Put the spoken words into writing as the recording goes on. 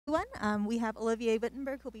We have Olivier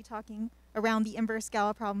Wittenberg who will be talking around the inverse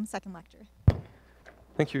Galois problem, second lecture.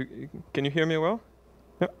 Thank you. Can you hear me well?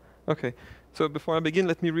 Yeah. Okay. So before I begin,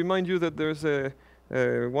 let me remind you that there's a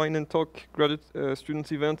wine and talk graduate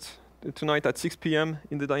students event tonight at 6 p.m.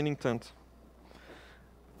 in the dining tent.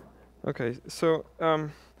 Okay. So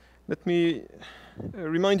let me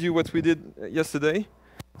remind you what we did yesterday.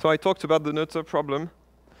 So I talked about the Noether problem,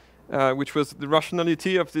 which was the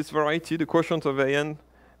rationality of this variety, the quotient of an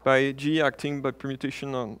by g acting by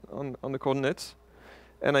permutation on the coordinates.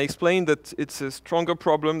 And I explained that it's a stronger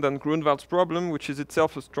problem than Grunwald's problem, which is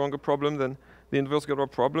itself a stronger problem than the inverse Galois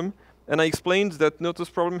problem. And I explained that Noether's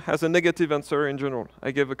problem has a negative answer in general. I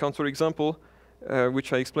gave a counterexample,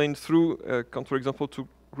 which I explained through a counterexample to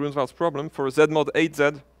Grunwald's problem for Z mod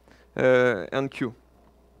 8Z and Q.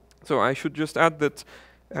 So I should just add that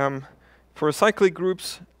for cyclic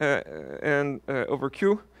groups and over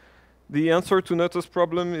Q, the answer to Noether's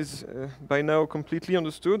problem is by now completely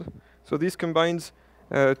understood. So this combines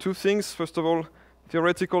two things. First of all,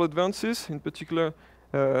 theoretical advances, in particular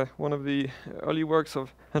one of the early works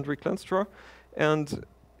of Hendrik Lenstra, and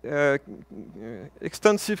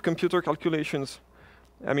extensive computer calculations.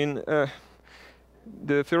 I mean,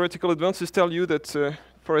 the theoretical advances tell you that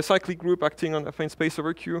for a cyclic group acting on affine space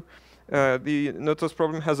over Q, the Noether's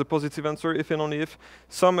problem has a positive answer if and only if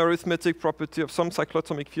some arithmetic property of some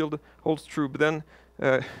cyclotomic field holds true. But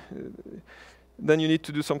then you need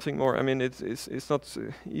to do something more. I mean, it's not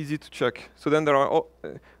easy to check. So then there are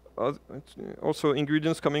also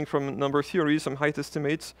ingredients coming from number theory, some height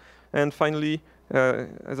estimates, and finally,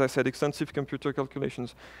 as I said, extensive computer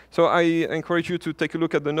calculations. So I encourage you to take a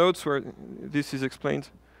look at the notes where this is explained.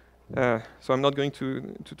 So I'm not going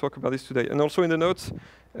to talk about this today. And also in the notes,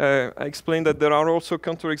 I explained that there are also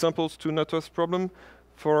counterexamples to Noether's problem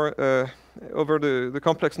for over the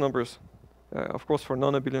complex numbers, of course for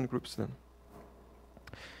non-abelian groups then.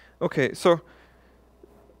 Okay, so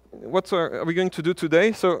what are we going to do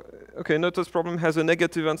today? So, okay, Noether's problem has a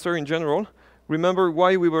negative answer in general. Remember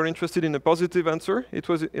why we were interested in a positive answer? It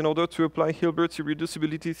was in order to apply Hilbert's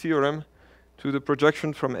irreducibility theorem to the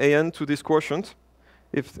projection from AN to this quotient.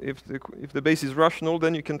 If the base is rational,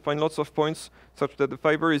 then you can find lots of points such that the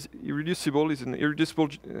fiber is irreducible, is an irreducible,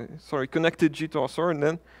 connected G-torsor,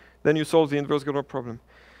 and then you solve the inverse Galois problem.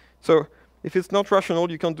 So if it's not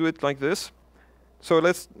rational, you can do it like this. So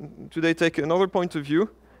let's today take another point of view.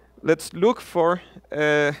 Let's look for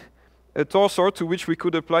a torsor to which we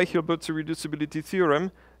could apply Hilbert's irreducibility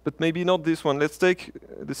theorem, but maybe not this one. Let's take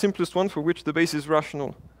the simplest one for which the base is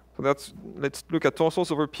rational. So let's look at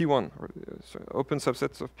torsors over P1, or open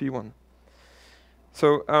subsets of P1.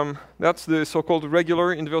 So that's the so-called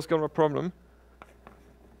regular inverse Galois problem.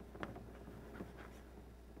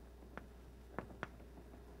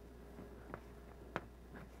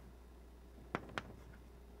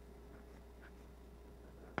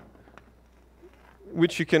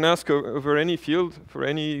 Which you can ask over any field for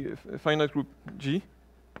any finite group G.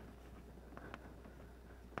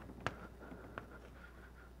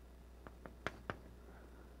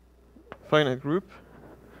 Finite group.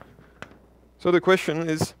 So the question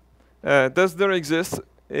is, does there exist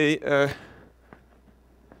a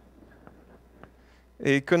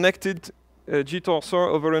connected G-torsor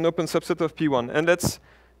over an open subset of P1? And let's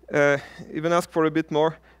even ask for a bit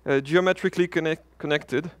more, geometrically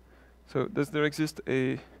connected. So does there exist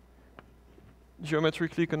a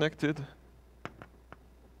geometrically connected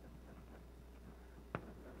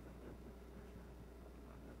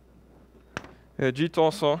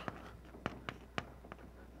G-torsor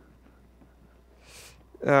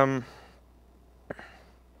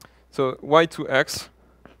so y to x,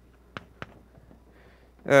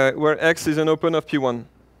 where x is an open of P1.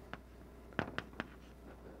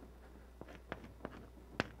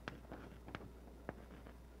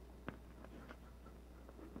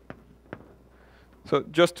 So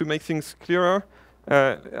just to make things clearer,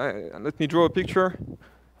 let me draw a picture.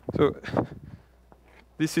 So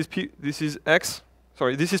this is x.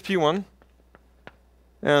 Sorry, this is P1.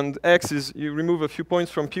 And x is, you remove a few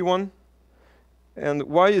points from P1. And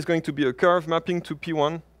y is going to be a curve mapping to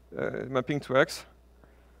P1, mapping to x.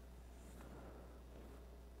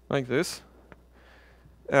 Like this.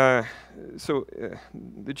 The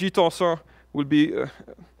G-torsor will be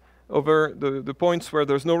over the points where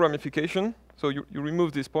there's no ramification. So you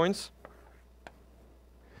remove these points.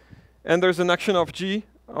 And there's an action of G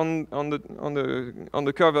on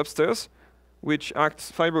the curve upstairs, which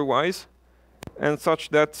acts fiber-wise, and such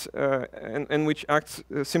that and which acts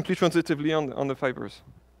simply transitively on the fibers.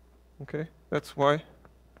 Okay, that's why.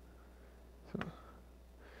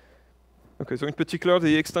 So in particular,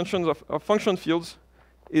 the extensions of function fields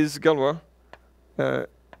is Galois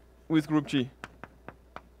with group G.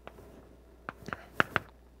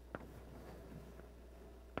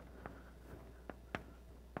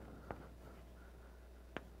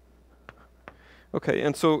 Okay,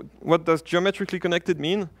 and so what does geometrically connected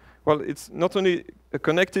mean? Well, it's not only a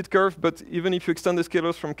connected curve, but even if you extend the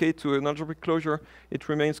scalars from K to an algebraic closure, it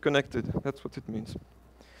remains connected. That's what it means.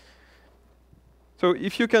 So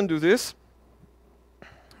if you can do this,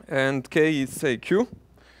 and K is, say, Q,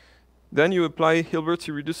 then you apply Hilbert's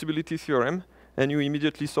irreducibility theorem, and you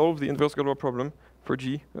immediately solve the inverse Galois problem for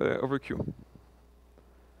G over Q.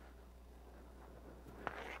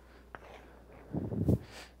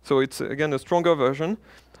 So it's, again, a stronger version.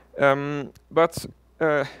 But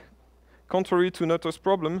contrary to Noether's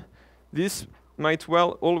problem, this might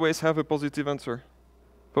well always have a positive answer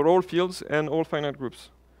for all fields and all finite groups.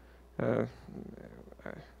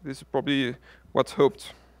 This is probably what's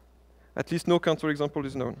hoped. At least no counterexample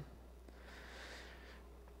is known.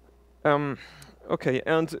 Okay,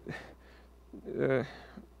 and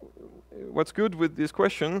what's good with this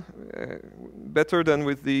question, better than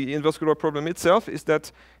with the inverse Galois problem itself, is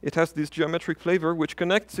that it has this geometric flavor which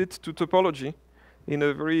connects it to topology in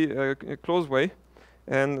a very close way.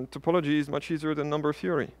 And topology is much easier than number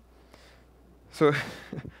theory. So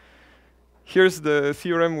here's the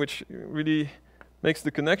theorem which really makes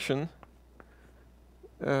the connection.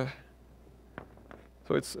 So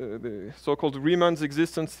it's the so-called Riemann's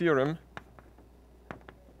existence theorem.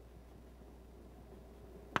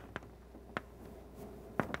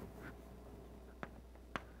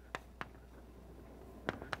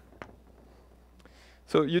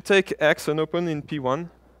 So you take X and open in P1,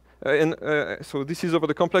 so this is over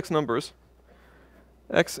the complex numbers.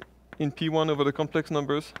 X in P1 over the complex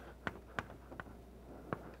numbers,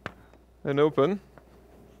 and open.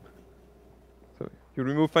 So you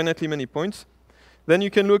remove finitely many points. Then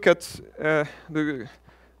you can look at the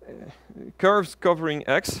curves covering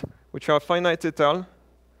X, which are finite et al.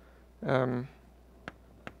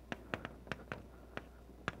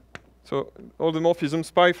 So all the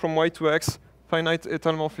morphisms, pi from Y to X, finite et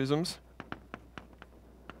al. Morphisms.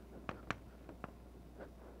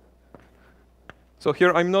 So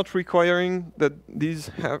here I'm not requiring that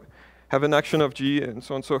these have an action of G and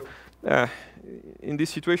so on. So in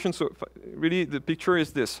this situation, so really the picture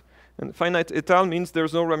is this. And finite et al. Means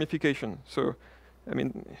there's no ramification. So I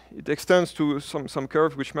mean, it extends to some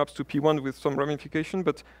curve which maps to P1 with some ramification,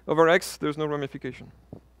 but over X there's no ramification.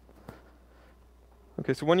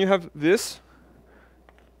 Okay, so when you have this,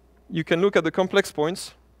 you can look at the complex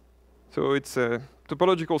points. So it's a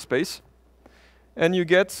topological space. And you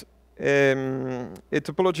get a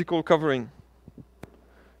topological covering.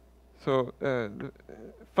 So the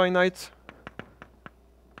finite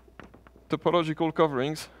topological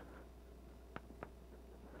coverings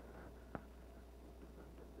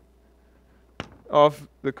of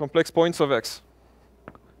the complex points of X.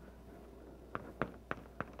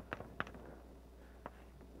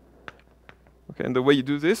 Okay, and the way you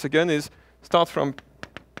do this, again, is start from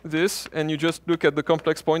this, and you just look at the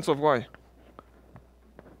complex points of Y.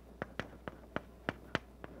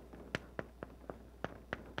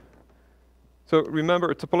 So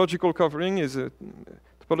remember, topological covering is a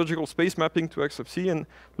topological space mapping to X of C, and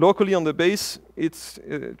locally on the base, it's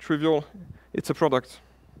trivial. It's a product.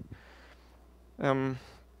 And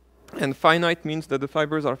finite means that the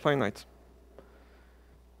fibers are finite.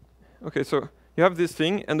 Okay, so you have this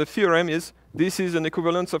thing, and the theorem is this is an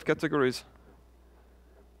equivalence of categories.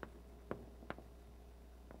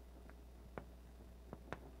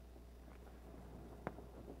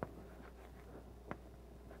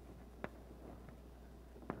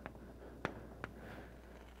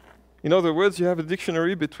 In other words, you have a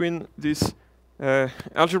dictionary between this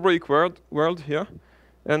algebraic world here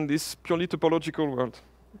and this purely topological world.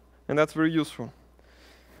 And that's very useful.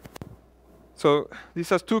 So this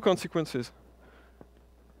has two consequences.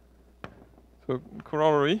 So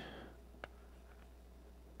corollary.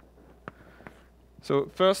 So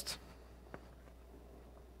first,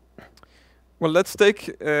 well, let's take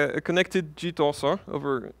a connected G-torsor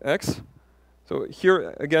over X. So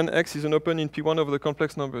here, again, X is an open in P1 over the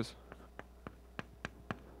complex numbers.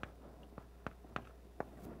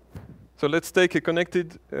 So let's take a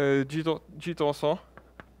connected G-torsor.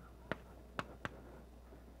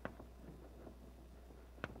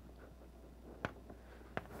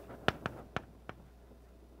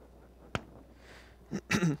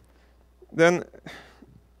 Then,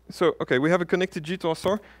 so okay, we have a connected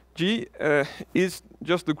G-torsor. G is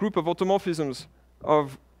just the group of automorphisms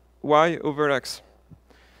of Y over X.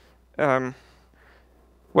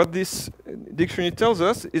 What this dictionary tells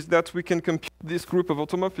us is that we can compute this group of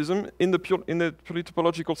automorphism in the purely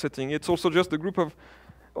topological setting. It's also just the group of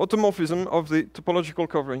automorphism of the topological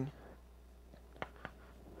covering.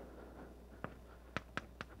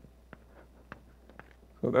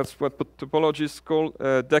 So that's what topologists call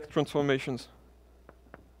deck transformations.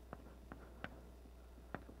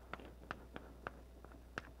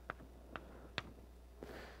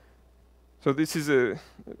 So this is a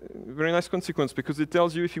very nice consequence because it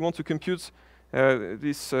tells you if you want to compute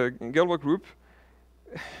this Galois group,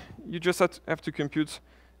 you just have to compute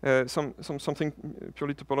something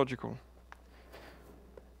purely topological.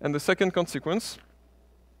 And the second consequence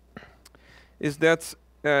is that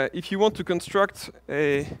if you want to construct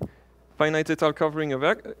a finite étale covering of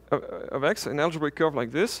X, an algebraic curve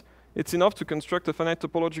like this, it's enough to construct a finite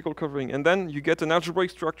topological covering, and then you get an algebraic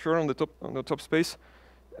structure on the top space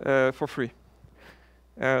for free.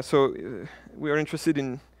 We are interested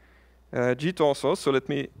in G torsors, so let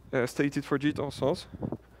me state it for G torsors.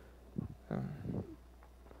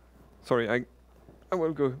 Sorry, I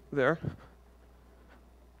will go there.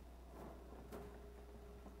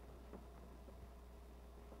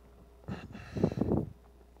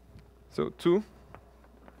 So 2.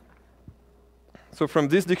 So from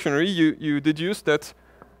this dictionary, you deduce that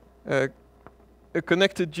a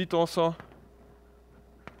connected G torsor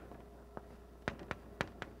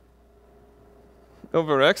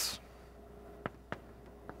over X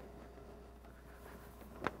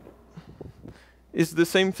is the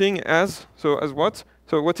same thing as, as what?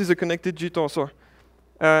 So what is a connected G torsor?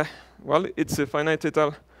 Well, it's a finite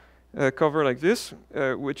étale cover like this,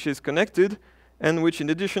 which is connected, and which in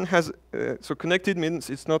addition has, so connected means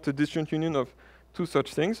it's not a disjoint union of two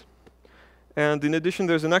such things. And in addition,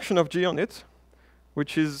 there's an action of G on it,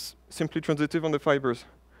 which is simply transitive on the fibers.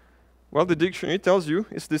 Well, the dictionary tells you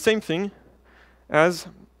it's the same thing as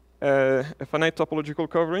a finite topological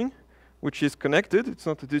covering, which is connected, it's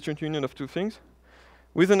not a disjoint union of two things,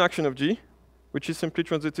 with an action of G, which is simply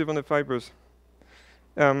transitive on the fibers.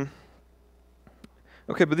 Okay,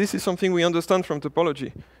 but this is something we understand from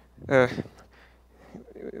topology.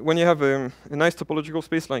 When you have a nice topological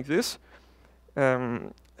space like this,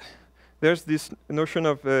 there's this notion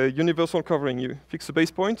of universal covering. You fix a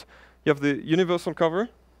base point, you have the universal cover,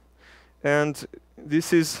 and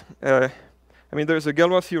this is, there's a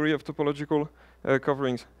Galois theory of topological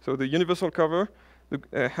coverings. So the universal cover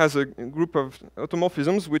has a group of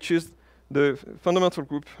automorphisms, which is the fundamental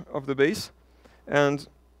group of the base, and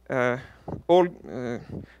all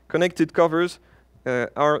connected covers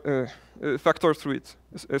are factors through it.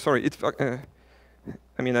 Are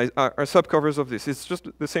subcovers of this. It's just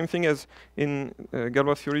the same thing as in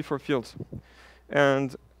Galois theory for fields.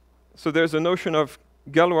 And so there's a notion of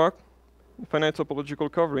Galois finite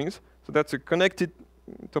topological coverings. So that's a connected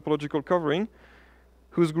topological covering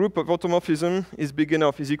whose group of automorphism is big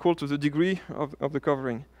enough, is equal to the degree of the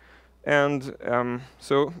covering. And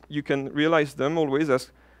so you can realize them always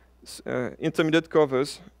as intermediate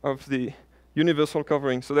covers of the universal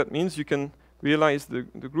covering. So that means you can realize the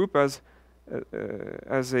group as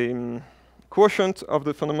a quotient of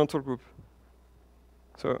the fundamental group.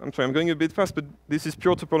 So I'm sorry, I'm going a bit fast, but this is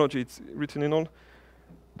pure topology. It's written in all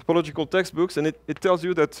topological textbooks, and it tells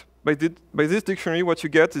you that by this dictionary, what you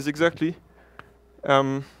get is exactly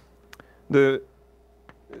the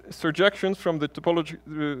surjections from the topology,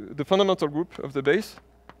 the fundamental group of the base.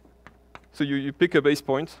 So you pick a base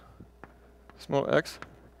point, small x,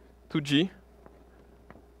 to G,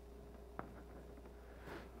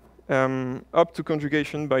 up to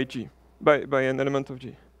conjugation by G, by an element of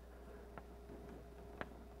G.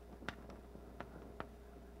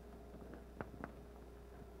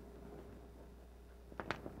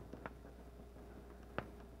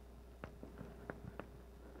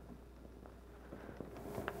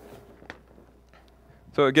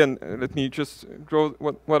 So again, let me just draw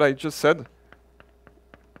what I just said.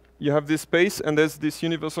 You have this space, and there's this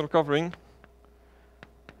universal covering.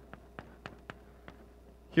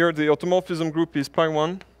 Here, the automorphism group is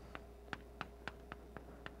pi1.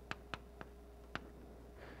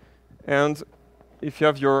 And if you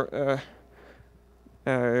have your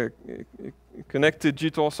connected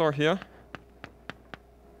G torsor here,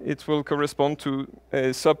 it will correspond to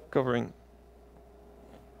a subcovering.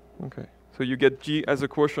 Okay. So you get G as a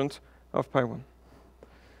quotient of pi1.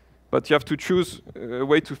 But you have to choose a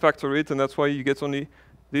way to factor it, and that's why you get only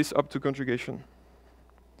this up to conjugation.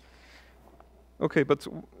 Okay, but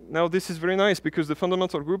now this is very nice because the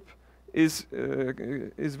fundamental group is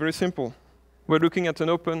very simple. We're looking at an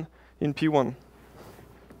open in P1.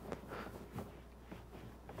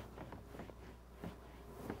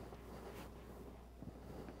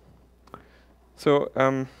 So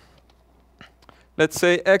let's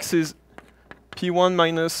say x is p1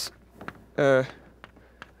 minus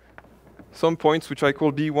some points which I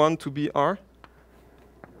call b1 to br.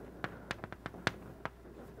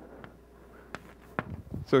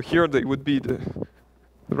 So here they would be the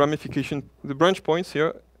ramification, the branch points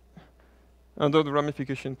here under the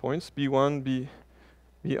ramification points, b1,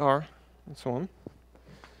 br, and so on.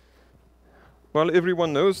 Well,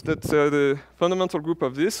 everyone knows that the fundamental group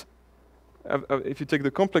of this, if you take the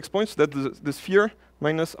complex points, that the sphere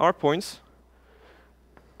minus r points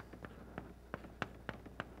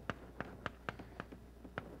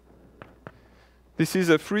this is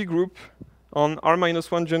a free group on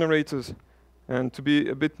r-1 generators. And to be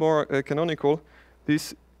a bit more canonical,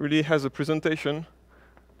 this really has a presentation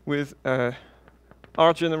with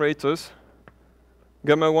r generators,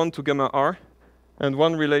 gamma 1 to gamma r, and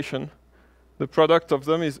one relation. The product of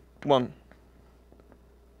them is 1.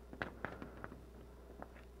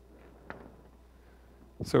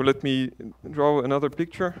 So let me draw another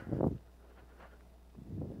picture.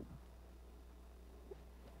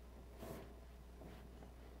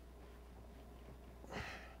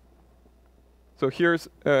 So here's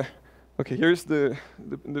here's the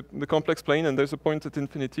complex plane, and there's a point at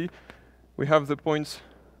infinity. We have the points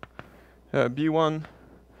b1,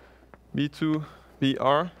 b2,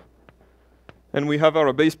 br, and we have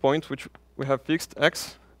our base point, which we have fixed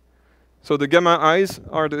x. So the gamma i's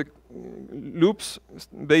are the loops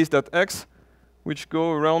based at x, which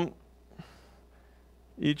go around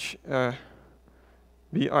each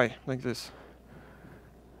bi like this.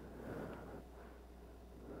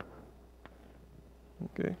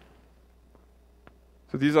 Okay.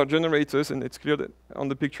 So these are generators, and it's clear that on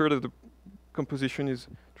the picture that the composition is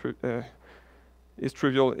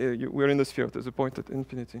trivial. We're in the sphere. There's a point at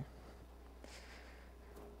infinity.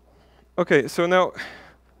 Okay, so now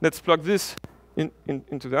let's plug this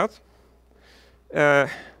into that.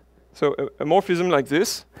 So a morphism like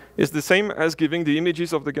this is the same as giving the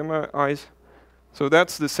images of the gamma i's. So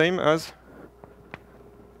that's the same as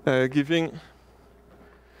giving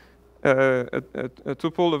a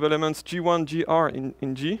tuple of elements g1, gr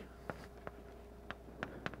in G.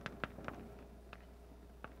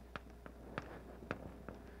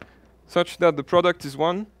 Such that the product is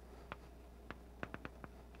 1,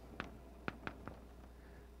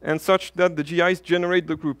 and such that the GIs generate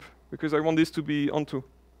the group, because I want this to be onto.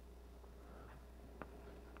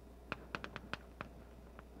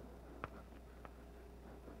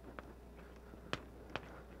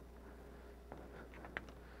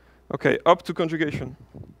 Okay, up to conjugation.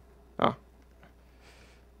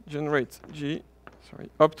 Generate G,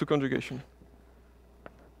 up to conjugation.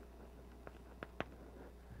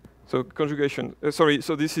 So conjugation,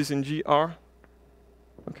 so this is in GR.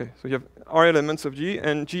 Okay, so you have R elements of G,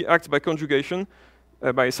 and G acts by conjugation,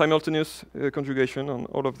 by simultaneous conjugation on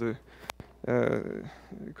all of the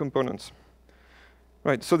components.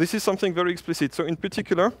 Right, so this is something very explicit. So in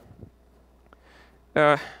particular,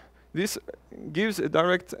 this gives a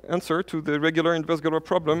direct answer to the regular inverse Galois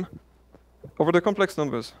problem over the complex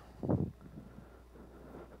numbers.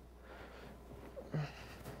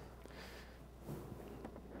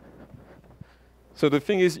 So the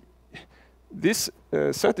thing is, this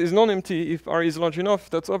set is non-empty if R is large enough.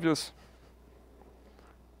 That's obvious.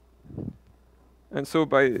 And so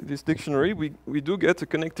by this dictionary, we do get a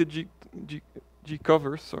connected G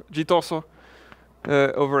cover, so G torso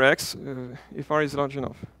over X if R is large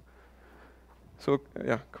enough. So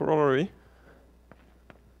yeah, corollary.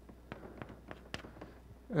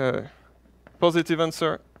 Positive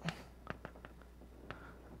answer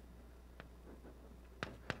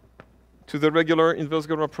to the regular inverse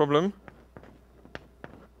Galois problem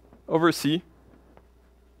over C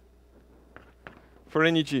for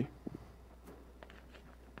any G.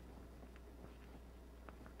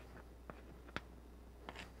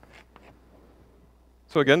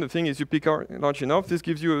 So again, the thing is, you pick R large enough. This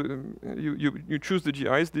gives you you choose the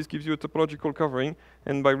GIs. This gives you a topological covering,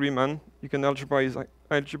 and by Riemann, you can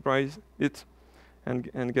algebraize it,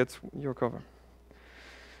 and get your cover.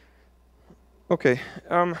 Okay,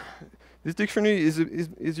 this dictionary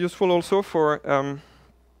is useful also for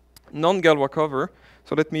non-Galois cover.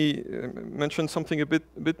 So let me mention something a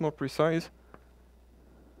bit more precise.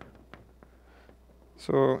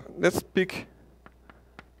 So let's pick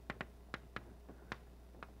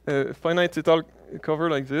a finite étal cover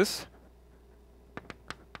like this.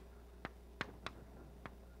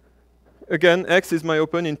 Again, X is my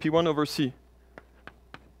open in P1 over C.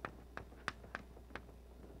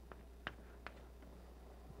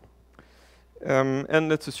 And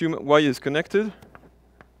let's assume Y is connected.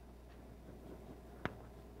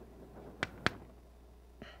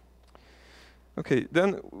 Okay,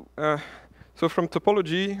 then, so from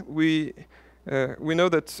topology, we know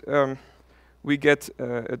that we get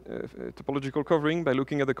a topological covering by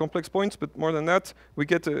looking at the complex points, but more than that, we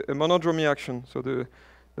get a monodromy action. So the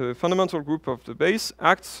fundamental group of the base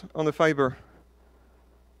acts on the fiber.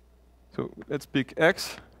 So let's pick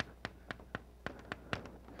X.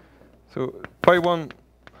 So phi 1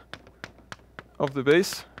 of the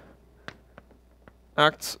base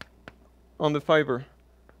acts on the fiber,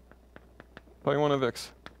 phi 1 of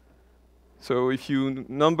X. So if you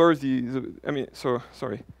number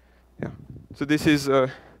sorry. Yeah. So this is,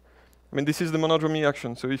 this is the monodromy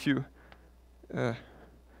action. So if you,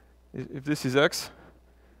 if this is X,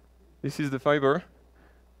 this is the fiber.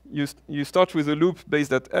 You start with a loop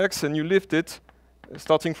based at X, and you lift it,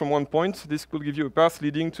 starting from one point. This will give you a path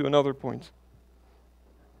leading to another point.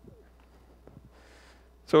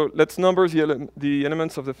 So let's number the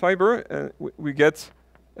elements of the fiber, and we get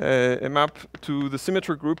a map to the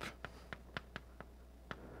symmetric group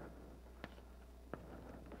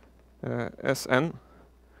Sn.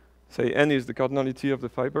 Say n is the cardinality of the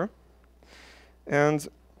fiber. And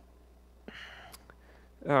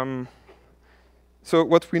so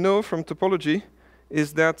what we know from topology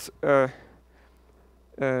is that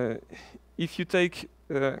if you take,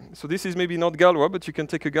 so this is maybe not Galois, but you can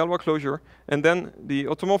take a Galois closure, and then the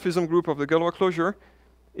automorphism group of the Galois closure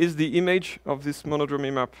is the image of this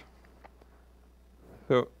monodromy map.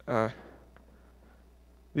 So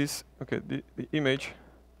the image.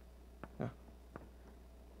 Yeah.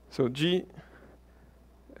 So G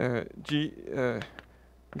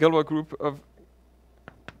Galois group of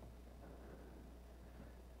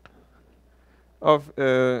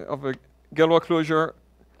a Galois closure,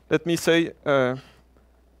 let me say,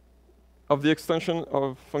 of the extension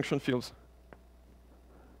of function fields.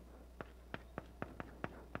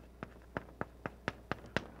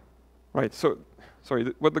 Right, so,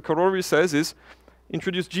 sorry, what the corollary says is,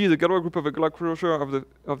 introduce G, the Galois group of a Galois closure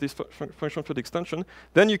of this function field extension,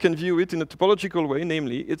 then you can view it in a topological way,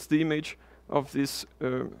 namely, it's the image of this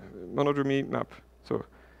monodromy map. So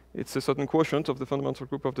it's a certain quotient of the fundamental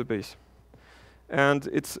group of the base. And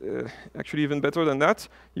it's actually even better than that.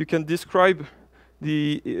 You can describe what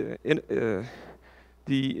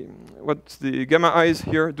the gamma i's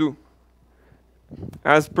here do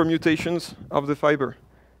as permutations of the fiber.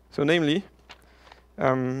 So namely,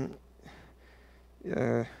 gamma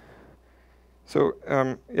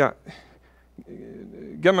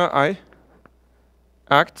I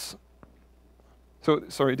acts. So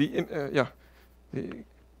sorry, the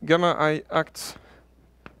gamma I acts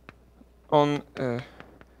on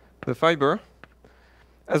the fiber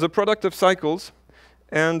as a product of cycles,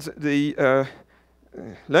 and the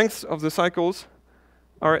lengths of the cycles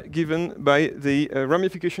are given by the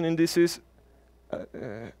ramification indices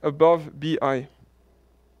above BI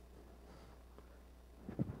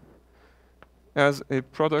as a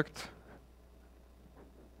product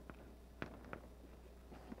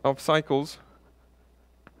of cycles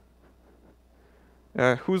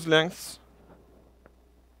whose lengths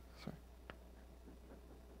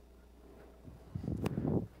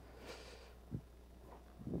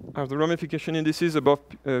are the ramification indices above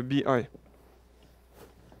BI.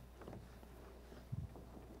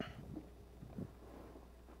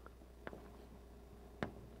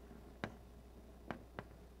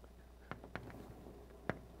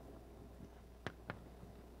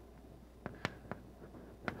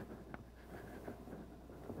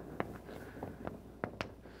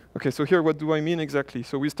 Okay, so here what do I mean exactly?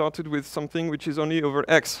 So we started with something which is only over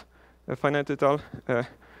X, a finite étale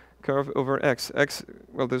curve over X. X,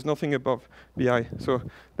 well, there's nothing above BI. So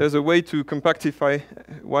there's a way to compactify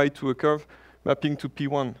Y to a curve mapping to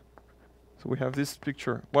P1. So we have this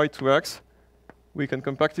picture, Y to X. We can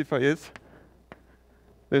compactify it.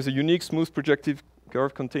 There's a unique smooth projective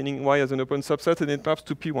curve containing Y as an open subset, and it maps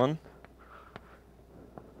to P1.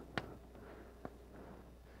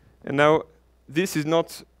 And now this is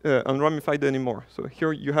not unramified anymore. So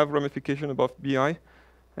here you have ramification above BI,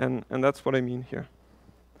 and that's what I mean here.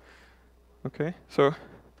 Okay, so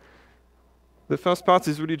the first part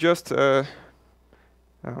is really just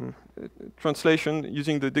translation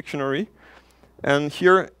using the dictionary. And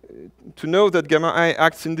here, to know that gamma I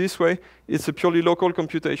acts in this way, it's a purely local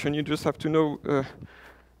computation. You just have to know,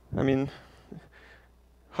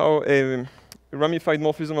 how a ramified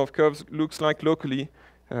morphism of curves looks like locally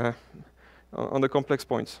on the complex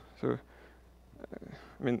points. So,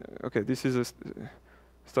 okay, this is a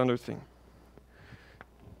standard thing.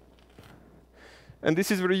 And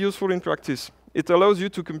this is very useful in practice. It allows you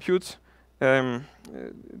to compute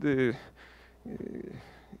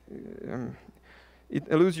it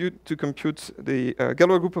allows you to compute the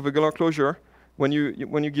Galois group of a Galois closure when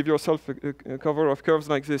you give yourself a cover of curves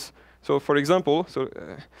like this. So for example,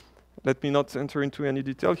 let me not enter into any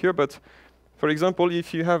detail here, but for example,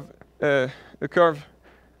 if you have a curve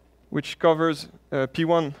which covers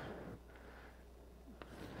P1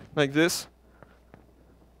 like this,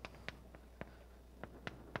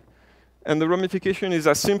 and the ramification is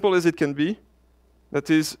as simple as it can be, that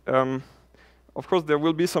is, of course, there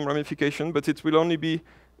will be some ramification, but it will only be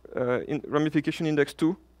in ramification index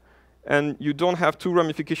 2, and you don't have two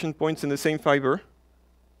ramification points in the same fiber.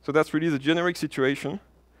 So that's really the generic situation.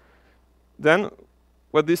 Then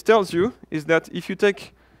what this tells you is that if you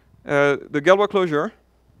take the Galois closure,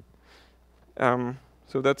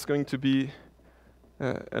 so that's going to be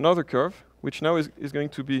another curve, which now is going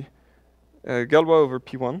to be Galois over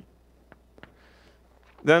P1.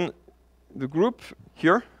 Then the group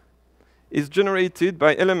here is generated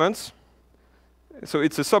by elements. So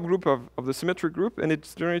it's a subgroup of the symmetric group, and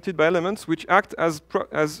it's generated by elements which act as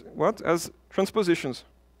transpositions.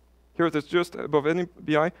 Here there's just above any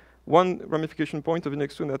BI one ramification point of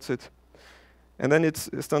index 2, and that's it. And then it's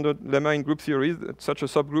a standard lemma in group theory, that such a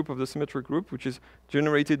subgroup of the symmetric group, which is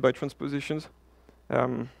generated by transpositions,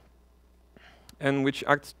 and which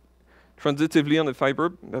acts transitively on the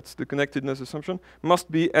fiber, that's the connectedness assumption,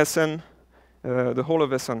 must be Sn, the whole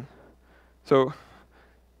of Sn. So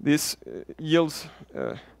this yields,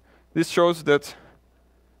 this shows that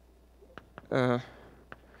the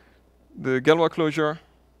Galois closure,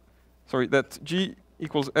 that G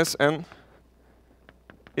equals Sn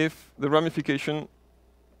if the ramification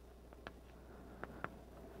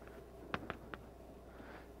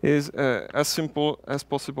is as simple as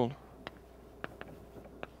possible.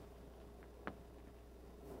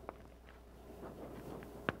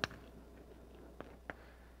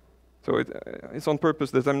 So it's on purpose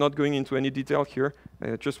that I'm not going into any detail here.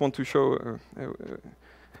 I just want to show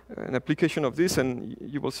an application of this, and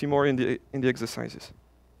you will see more in the exercises.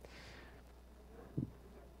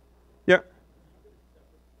 Yeah.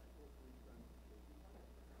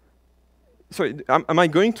 Sorry, am I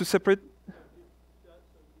going to separate?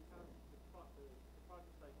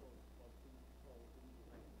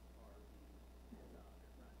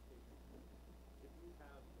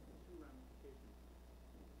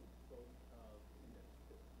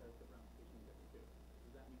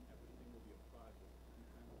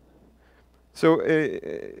 So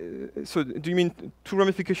do you mean two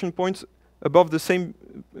ramification points above the same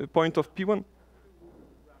point of P1?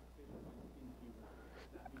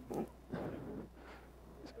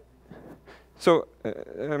 So,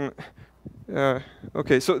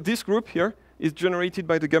 okay, so this group here is generated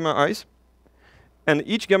by the gamma i's, and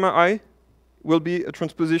each gamma I will be a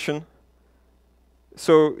transposition.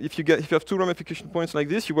 So if you have two ramification points like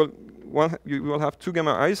this, you will have two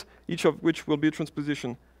gamma i's, each of which will be a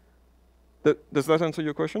transposition. Does that answer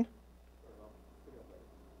your question?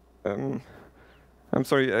 I'm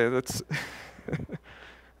sorry, that's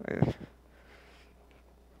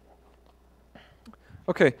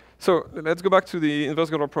okay, so let's go back to the inverse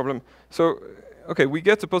Galois problem. So, okay, we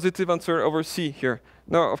get a positive answer over C here.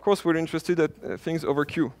 Now, of course, we're interested at things over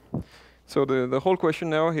Q. So the whole question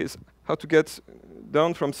now is how to get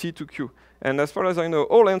down from C to Q. And as far as I know,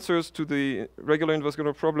 all answers to the regular inverse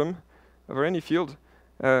Galois problem over any field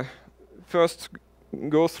first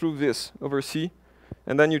go through this over C,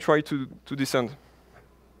 and then you try to descend.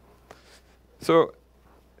 So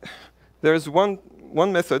there's one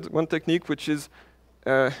method, one technique, which is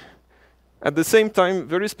at the same time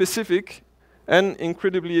very specific and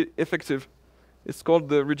incredibly effective. It's called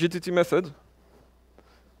the rigidity method.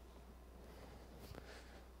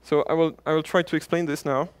 So I will try to explain this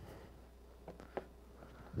now.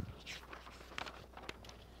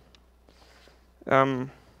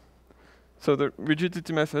 So the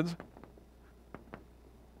rigidity method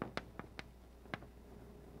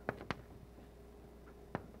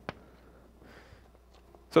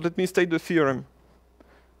so let me state the theorem.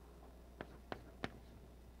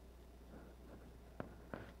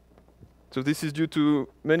 So this is due to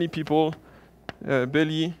many people,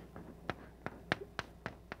 Bailey,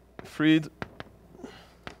 Fried,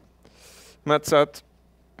 Matsat,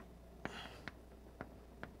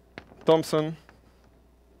 Thompson.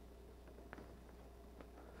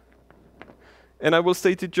 And I will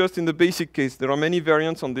state it just in the basic case. There are many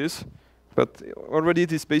variants on this, but already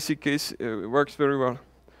this basic case works very well.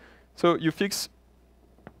 So you fix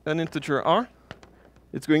an integer r.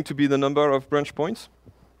 It's going to be the number of branch points.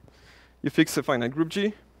 You fix a finite group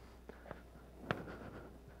G.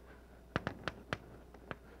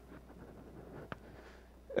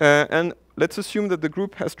 And let's assume that the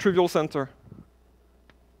group has trivial center.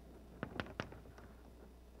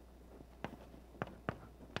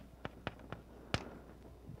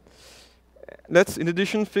 let's in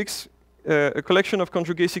addition fix a collection of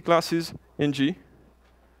conjugacy classes in G,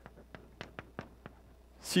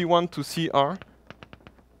 C1 to CR,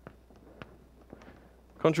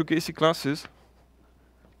 conjugacy classes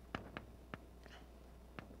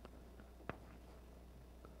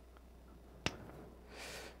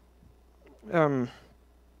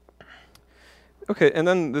okay, and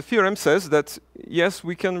then the theorem says that yes,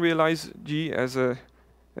 we can realize G as a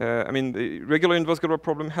I mean, the regular inverse Galois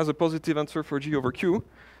problem has a positive answer for G over Q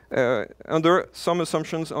under some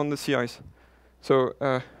assumptions on the CIs. So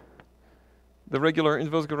the regular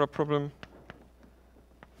inverse Galois problem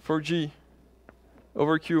for G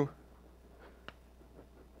over Q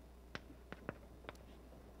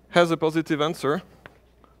has a positive answer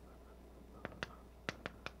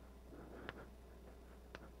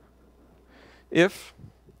if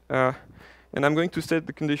and I'm going to state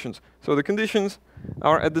the conditions. So the conditions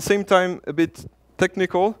are at the same time a bit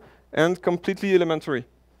technical and completely elementary.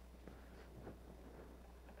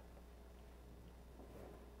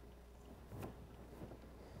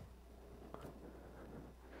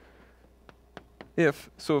 If,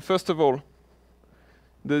 so first of all,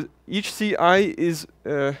 each CI is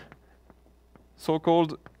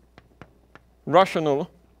so-called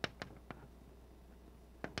rational.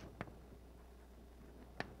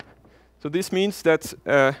 So this means that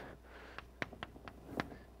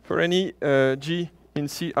for any G in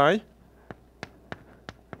Ci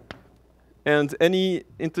and any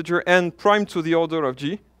integer n prime to the order of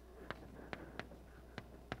G,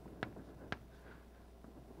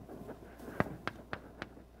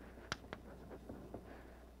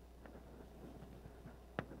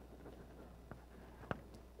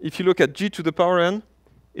 if you look at G to the power n,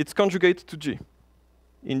 it's conjugate to G,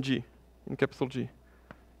 in capital G.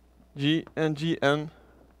 G and Gn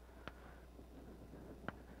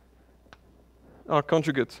are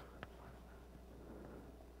conjugate.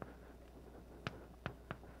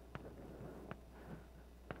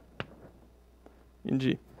 In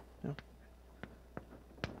G. Yeah.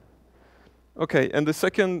 Okay, and the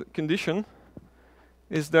second condition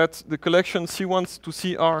is that the collection C1 to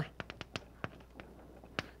CR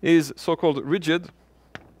is so-called rigid.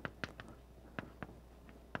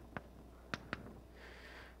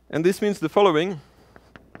 And this means the following.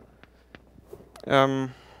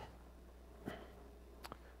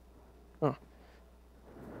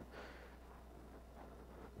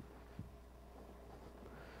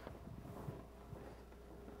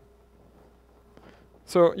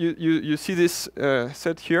 So you see this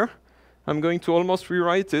set here. I'm going to almost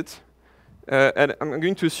rewrite it. And I'm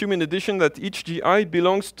going to assume in addition that each GI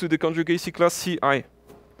belongs to the conjugacy class Ci.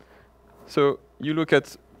 So you look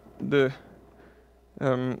at the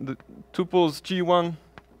tuples G1,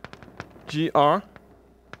 GR.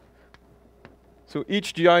 So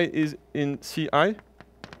each GI is in Ci.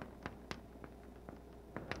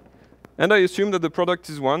 And I assume that the product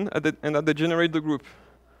is 1 and that they generate the group.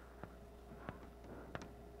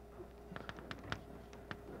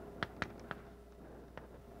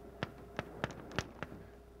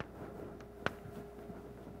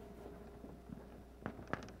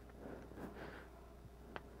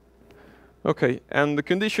 Okay, and the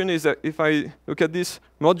condition is that if I look at this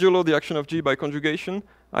modulo the action of G by conjugation,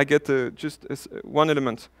 I get just one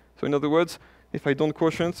element. So in other words, if I don't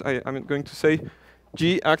quotient, I'm going to say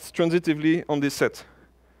G acts transitively on this set.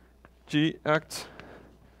 G acts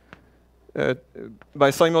by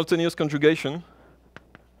simultaneous conjugation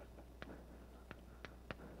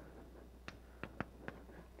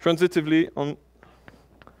transitively on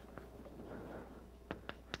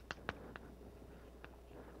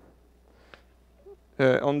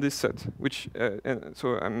this set, which and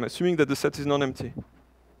so I'm assuming that the set is non-empty.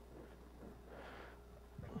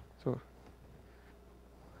 So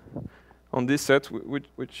on this set,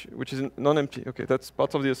 which is non-empty. Okay, that's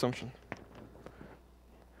part of the assumption.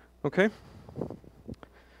 Okay.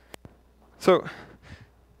 So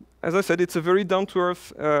as I said, it's a very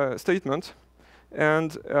down-to-earth statement,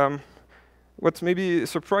 and what's maybe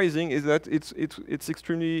surprising is that it's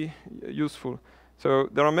extremely useful. So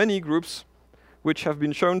there are many groups which have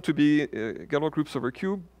been shown to be Galois groups over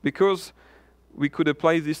Q because we could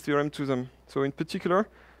apply this theorem to them. So in particular,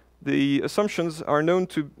 the assumptions are known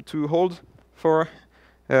to hold for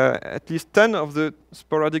at least 10 of the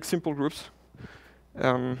sporadic simple groups,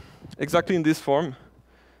 exactly in this form,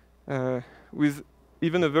 with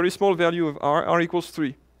even a very small value of r equals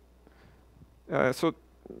 3. So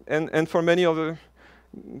and for many other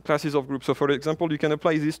classes of groups. So for example, you can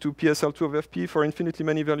apply this to PSL2 of Fp for infinitely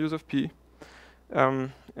many values of P.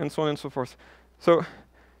 And so on and so forth. So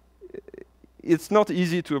it's not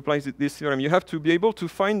easy to apply this theorem. You have to be able to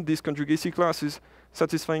find these conjugacy classes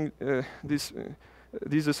satisfying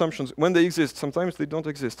these assumptions when they exist. Sometimes they don't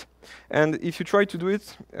exist. And if you try to do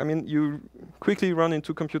it, I mean, you quickly run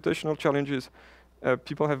into computational challenges.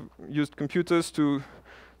 People have used computers to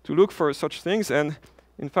look for such things, and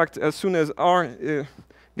in fact, as soon as R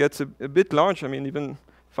gets a bit large, I mean, even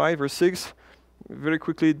 5 or 6, very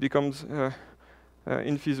quickly it becomes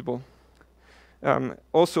infeasible.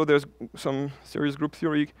 Also, there's some serious group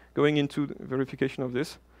theory going into the verification of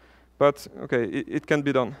this, but okay, it can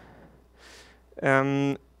be done.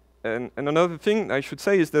 And another thing I should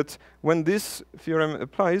say is that when this theorem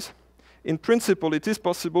applies, in principle, it is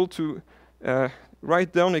possible to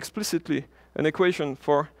write down explicitly an equation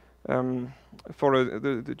for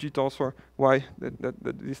the G-tensor Y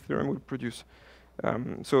that this theorem will produce.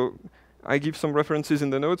 So I give some references in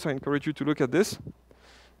the notes. I encourage you to look at this.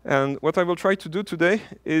 And what I will try to do today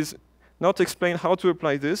is not explain how to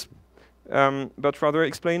apply this, but rather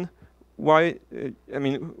explain why, I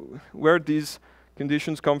mean, where these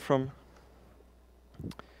conditions come from,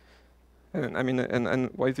 and I mean, and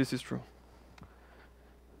why this is true.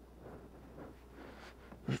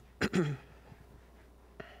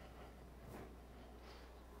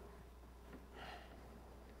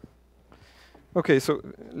 Okay, so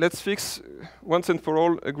let's fix once and for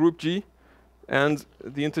all a group G and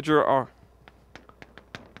the integer R.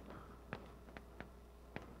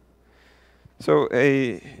 So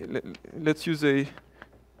let's use a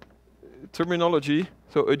terminology.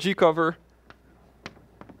 So a G cover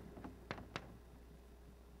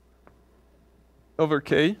over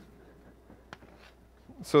K.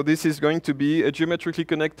 So this is going to be a geometrically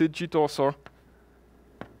connected G-tensor.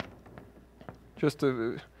 Just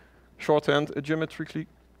a shorthand, a geometrically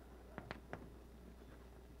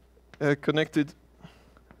connected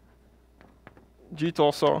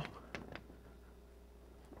G-tensor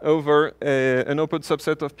over an open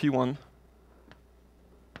subset of P1.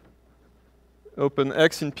 Open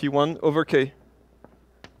X in P1 over K.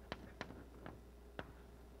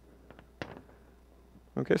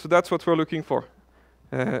 Okay, so that's what we're looking for,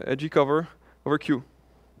 a G cover over Q.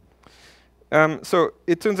 So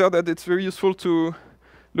it turns out that it's very useful to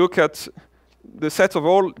look at the set of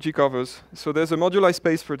all G covers. So there's a moduli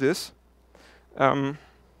space for this.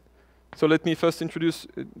 So let me first introduce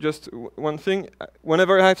just one thing.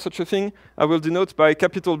 Whenever I have such a thing, I will denote by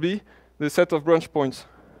capital B the set of branch points.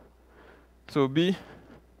 So B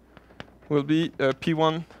will be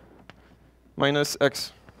P1 minus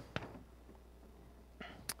X.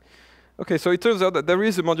 Okay, so it turns out that there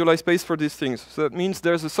is a moduli space for these things. So that means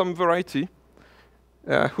there's a sum variety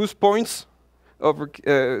whose points over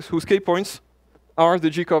whose K points are the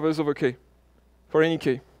G covers over K for any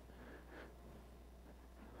K.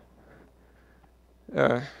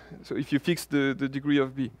 So if you fix the degree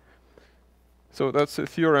of B. So that's a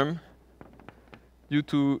theorem due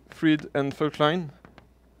to Fried and Völklein.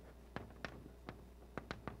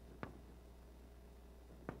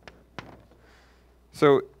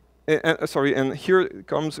 So, sorry, and here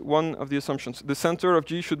comes one of the assumptions. The center of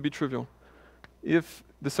G should be trivial. If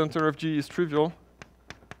the center of G is trivial,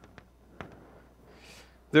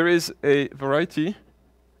 there is a variety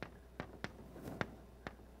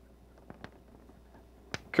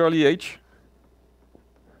curly H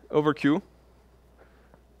over Q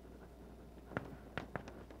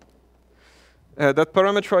that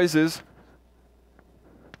parametrizes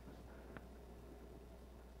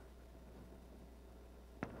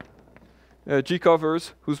G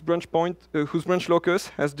covers whose branch locus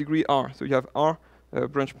has degree R. So you have R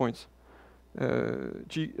branch points.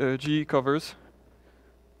 G covers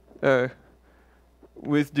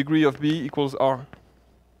with degree of B equals R.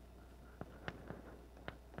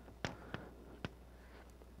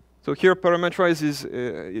 So here parameterize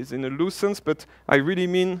is in a loose sense, but I really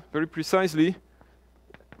mean very precisely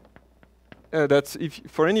that if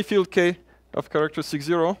for any field K of characteristic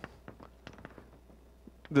 0,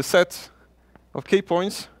 the set of K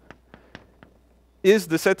points is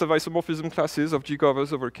the set of isomorphism classes of G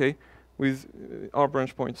covers over K with R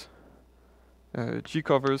branch points. G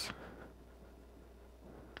covers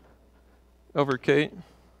over K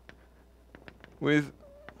with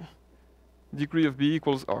degree of B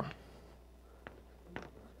equals R.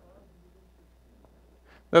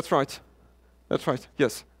 That's right. That's right.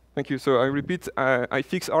 Yes. Thank you. So I repeat, I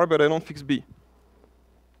fix R, but I don't fix B.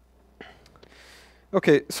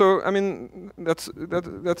 Okay. So I mean, that's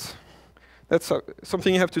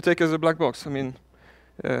something you have to take as a black box. I mean,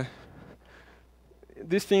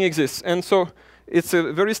 this thing exists, and so it's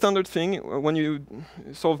a very standard thing when you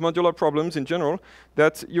solve modular problems in general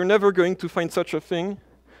that you're never going to find such a thing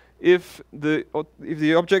if the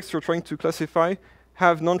objects you're trying to classify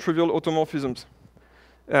have non-trivial automorphisms.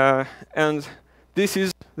 And this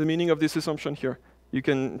is the meaning of this assumption here. You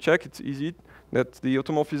can check, it's easy, that the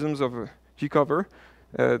automorphisms of G cover,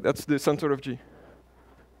 that's the center of G.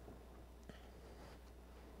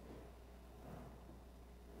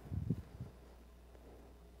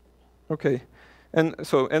 Okay, and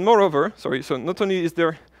moreover, so not only is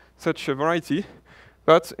there such a variety,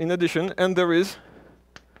 but in addition, and there is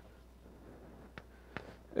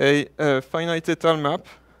a finite étal map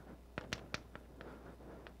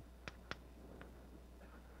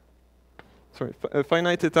a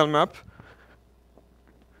finite étal map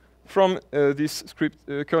from this script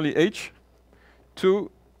curly h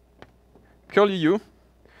to curly u,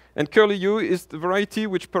 and curly u is the variety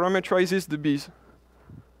which parametrizes the b's.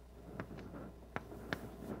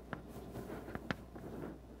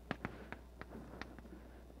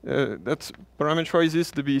 That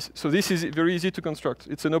parameterizes the b's. So this is very easy to construct.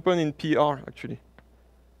 It's an open in PR, actually.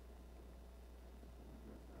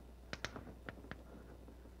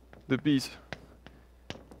 The b's.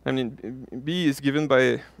 I mean, b is given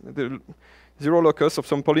by the zero locus of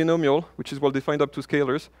some polynomial, which is well defined up to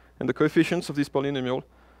scalars, and the coefficients of this polynomial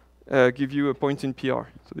give you a point in PR.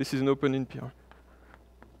 So this is an open in PR.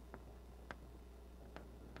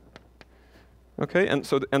 Okay, and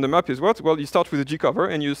so the map is what? Well, you start with a G cover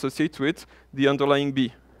and you associate to it the underlying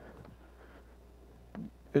B.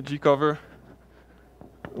 A G cover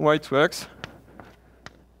y to x,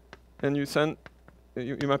 and you send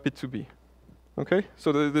you map it to B. Okay,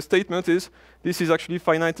 so the statement is this is actually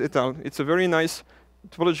finite étal. It's a very nice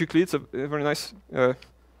topologically. It's a very nice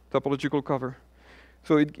topological cover.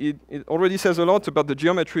 So it already says a lot about the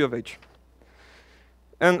geometry of H.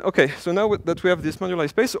 And okay, so now that we have this moduli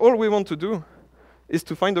space, all we want to do is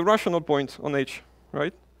to find a rational point on H,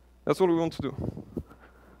 right? That's all we want to do.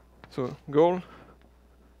 So goal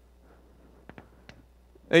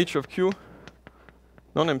H of Q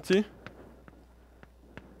non-empty.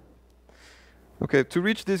 Okay, to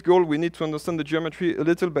reach this goal, we need to understand the geometry a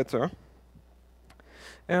little better.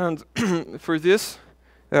 And for this,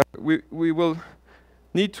 we will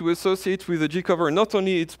need to associate with the G cover not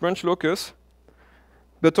only its branch locus,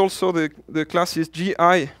 but also the classes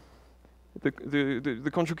GI, the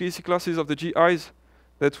conjugacy classes of the GIs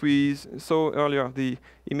that we saw earlier, the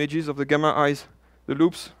images of the gamma i's, the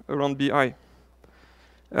loops around BI.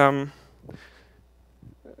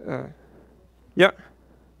 Yeah.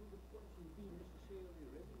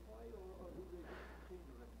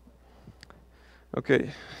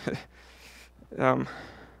 Okay.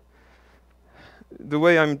 The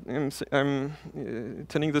way I'm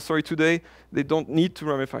telling the story today, they don't need to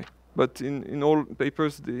ramify, but in all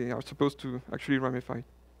papers they are supposed to actually ramify.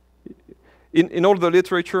 In all the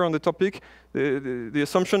literature on the topic, the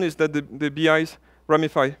assumption is that the BIs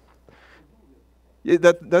ramify.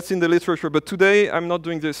 Yeah, that's in the literature, but today I'm not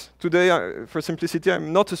doing this. Today, for simplicity,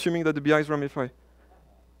 I'm not assuming that the BIs ramify.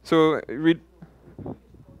 So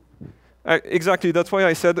exactly, that's why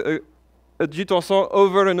I said a G torsor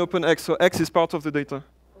over an open X, so X is part of the data.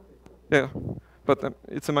 Okay. Yeah, but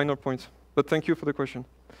it's a minor point. But thank you for the question.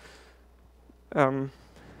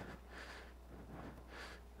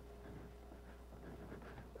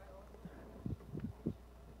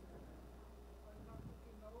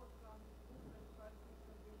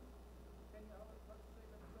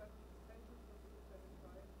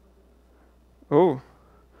 Oh,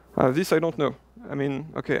 this I don't know. I mean,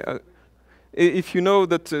 okay. If you know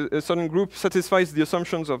that a certain group satisfies the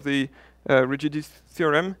assumptions of the rigidity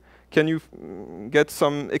theorem, can you get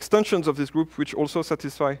some extensions of this group which also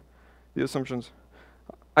satisfy the assumptions?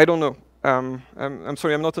 I don't know. I'm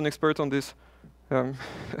sorry, I'm not an expert on this. I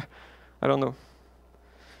don't know.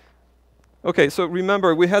 Okay, so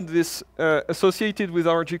remember, we had this associated with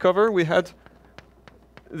our G cover. We had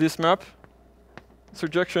this map,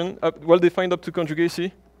 surjection, well defined up to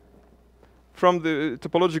conjugacy, from the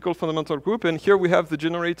topological fundamental group, and here we have the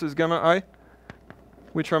generators gamma I,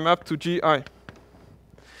 which are mapped to GI.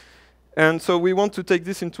 And so we want to take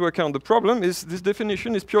this into account. The problem is this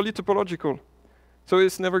definition is purely topological. So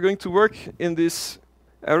it's never going to work in this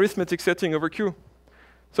arithmetic setting over Q.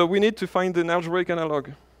 So we need to find an algebraic analog.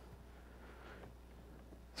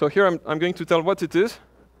 So here I'm going to tell what it is.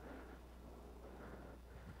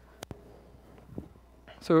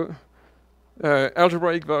 So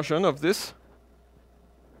algebraic version of this.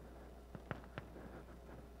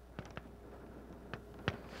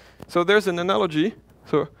 So there's an analogy.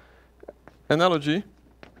 So analogy.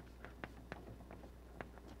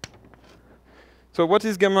 So what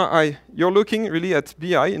is gamma I? You're looking really at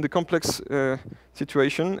BI in the complex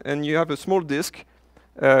situation, and you have a small disk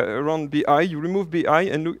around BI. You remove BI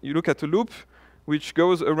and you look at a loop which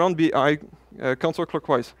goes around BI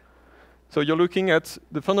counterclockwise. So you're looking at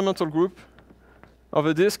the fundamental group of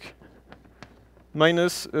a disk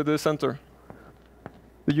minus the center,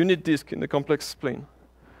 the unit disk in the complex plane,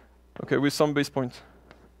 okay, with some base point.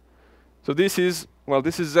 So this is, well,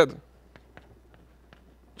 this is Z,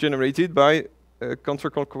 generated by a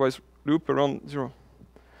counterclockwise loop around 0.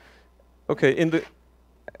 Okay, in the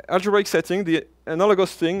algebraic setting, the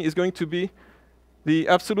analogous thing is going to be the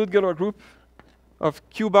absolute Galois group of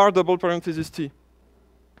Q bar double parenthesis T.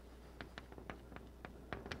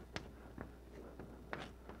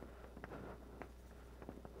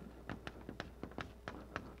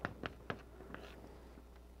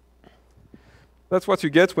 That's what you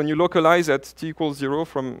get when you localize at t equals 0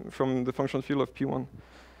 from the function field of P1.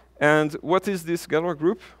 And what is this Galois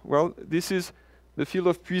group? Well, this is the field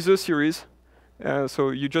of Puiseux series. So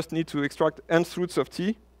you just need to extract nth roots of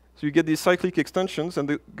t. So you get these cyclic extensions. And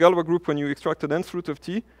the Galois group, when you extract an nth root of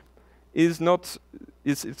t, is not,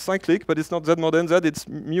 it's cyclic, but it's not z mod n z, it's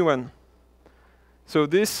mu n. So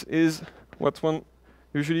this is what one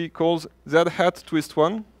usually calls z hat twist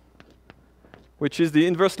 1, which is the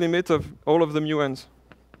inverse limit of all of the mu n's.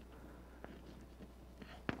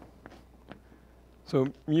 So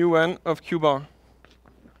mu n of Q bar.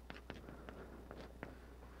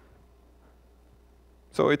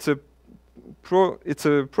 So it's a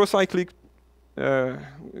procyclic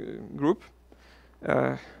group,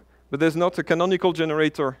 but there's not a canonical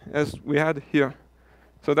generator as we had here.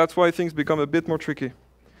 So that's why things become a bit more tricky.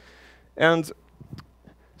 And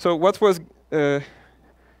so what was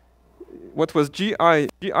GI?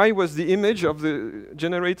 GI was the image of the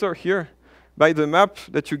generator here by the map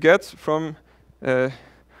that you get from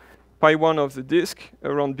pi1 of the disk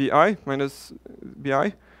around BI minus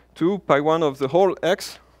BI to pi1 of the whole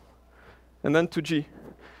X and then to G.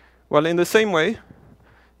 Well, in the same way,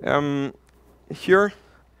 here,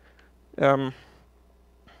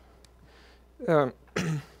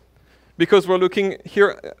 because we're looking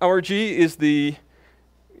here, our G is the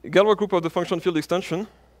Galois group of the function field extension.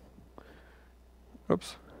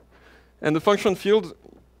 Oops. And the function field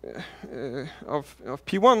of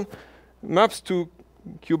P1 maps to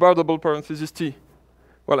Q bar double parenthesis T.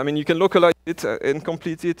 Well, I mean, you can localize it and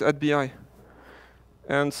complete it at BI.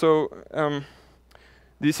 And so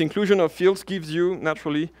this inclusion of fields gives you,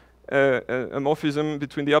 naturally, a morphism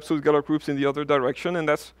between the absolute Galois groups in the other direction. And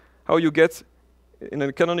that's how you get, in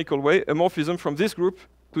a canonical way, a morphism from this group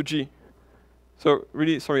to G. So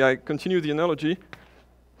really, sorry, I continue the analogy.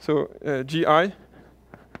 So GI,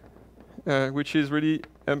 which is really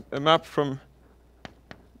a map from,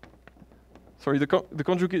 sorry, the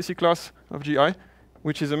conjugacy class of GI,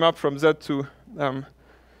 which is a map from Z to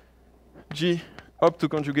G up to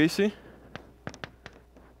conjugacy.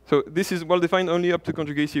 So this is well defined only up to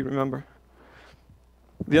conjugacy, remember.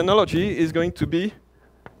 The analogy is going to be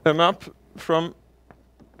a map from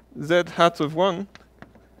Z hat of 1,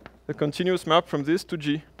 a continuous map from this to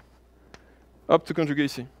G up to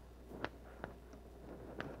conjugacy.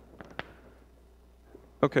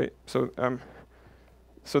 Okay, so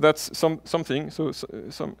that's something. So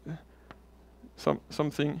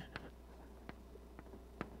something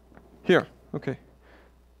here. Okay.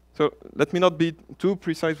 So let me not be too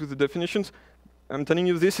precise with the definitions. I'm telling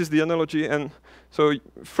you this is the analogy, and so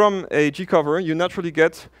from a G cover you naturally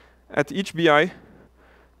get at each BI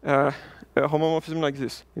a homomorphism like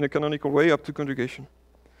this in a canonical way up to conjugation.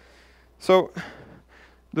 So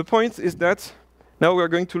the point is that now we are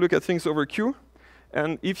going to look at things over Q.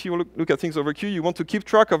 And if you look at things over Q, you want to keep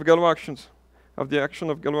track of Galois actions, of the action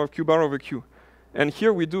of Galois Q bar over Q. And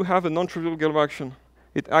here we do have a non-trivial Galois action.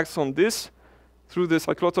 It acts on this through the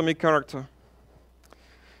cyclotomic character.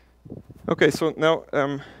 Okay, so now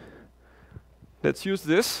let's use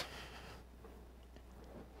this.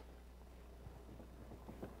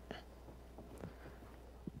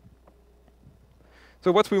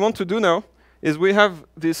 So what we want to do now is we have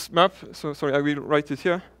this map. So sorry, I will write it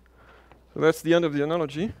here. So that's the end of the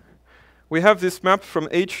analogy. We have this map from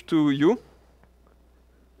H to U.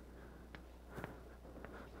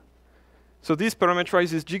 So this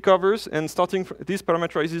parameterizes G covers, and this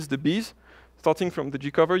parameterizes the B's. Starting from the G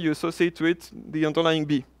cover, you associate to it the underlying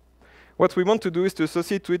B. What we want to do is to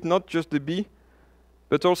associate to it not just the B,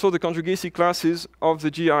 but also the conjugacy classes of the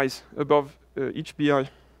GIs above each BI.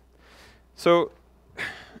 So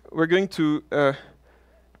we're going to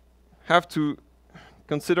have to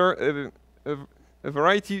consider a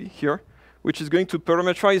variety here, which is going to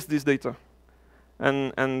parameterize this data.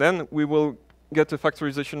 And then we will get a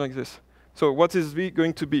factorization like this. So what is V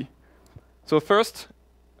going to be? So first,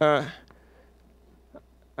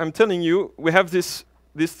 I'm telling you, we have this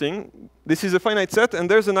thing. This is a finite set, and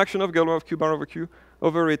there's an action of Galois of q bar over q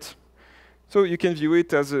over it. So you can view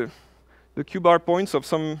it as the q bar points of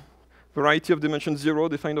some variety of dimension 0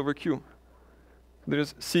 defined over q.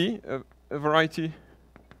 There's C, a variety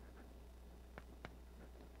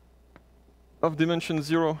of dimension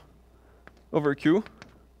 0 over q,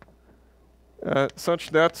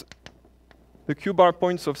 such that the q bar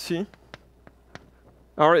points of C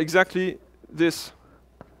are exactly this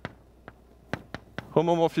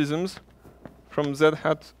homomorphisms from z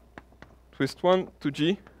hat twist 1 to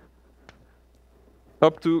g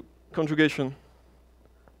up to conjugation.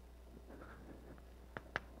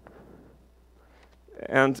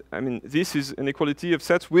 And I mean, this is an equality of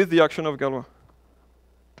sets with the action of Galois.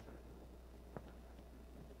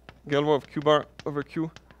 Galois of q bar over q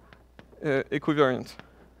equivariant.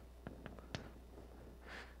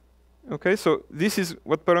 Okay, so this is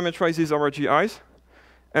what parameterizes our GIs.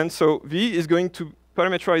 And so V is going to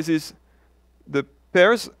parameterizes the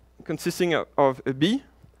pairs consisting of a B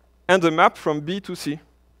and a map from B to C.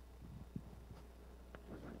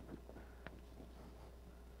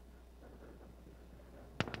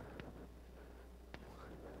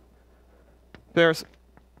 Pairs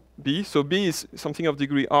B, so B is something of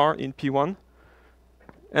degree R in P1,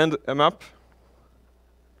 and a map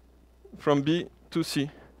from B to C.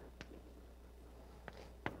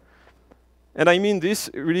 And I mean this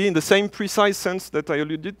really in the same precise sense that I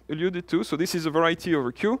alluded to. So this is a variety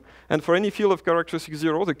over Q. And for any field of characteristic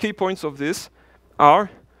 0, the k points of this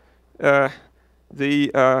are so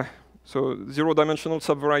zero-dimensional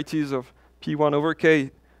subvarieties of P1 over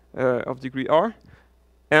K of degree R,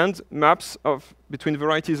 and maps of between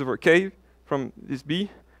varieties over K from this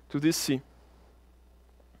B to this C.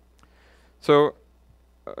 So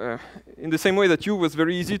in the same way that U was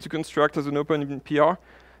very easy to construct as an open in PR,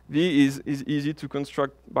 V is easy to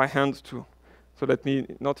construct by hand too. So let me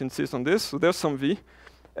not insist on this. So there's some V.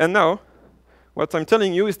 And now, what I'm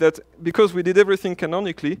telling you is that because we did everything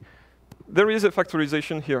canonically, there is a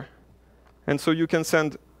factorization here. And so you can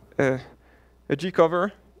send a G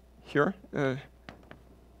cover here,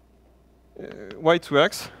 y to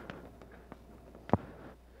x,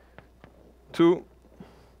 to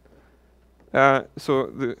so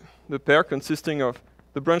the pair consisting of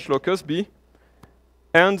the branch locus B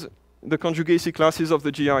and the conjugacy classes of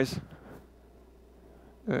the GIs.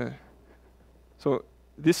 So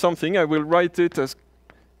this something, I will write it as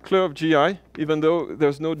clear of GI, even though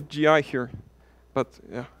there's no GI here. But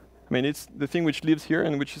yeah, I mean, it's the thing which lives here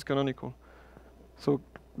and which is canonical. So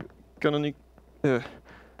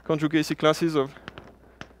conjugacy classes of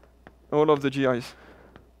all of the GIs.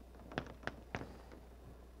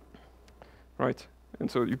 Right,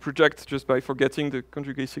 and so you project just by forgetting the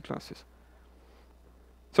conjugacy classes.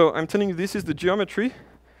 So I'm telling you this is the geometry,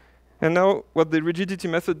 and now what the rigidity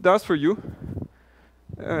method does for you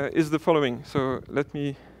is the following. So let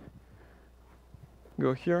me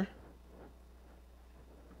go here.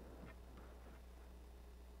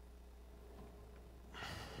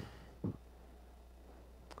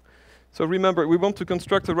 So remember, we want to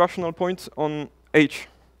construct a rational point on H.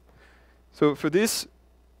 So for this,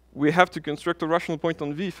 we have to construct a rational point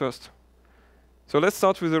on V first. So let's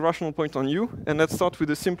start with a rational point on U, and let's start with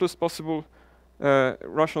the simplest possible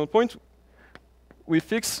rational point. We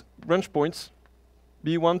fix branch points,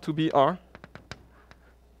 B1 to BR,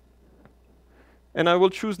 and I will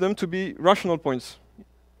choose them to be rational points.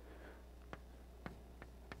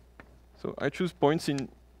 So I choose points in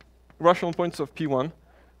rational points of P1,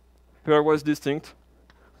 pairwise distinct.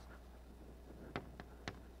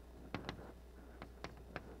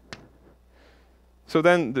 So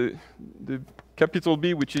then the capital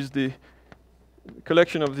B, which is the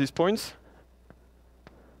collection of these points,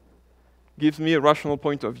 gives me a rational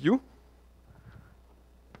point of U.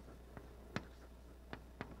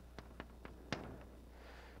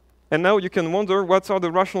 And now you can wonder what are the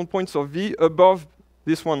rational points of V above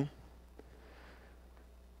this one.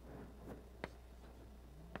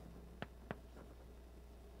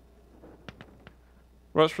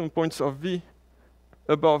 Rational points of V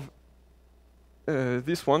above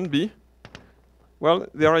this one, B. Well,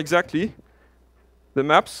 they are exactly the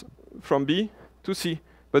maps from B to C.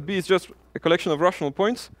 But B is just a collection of rational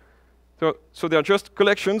points. So they are just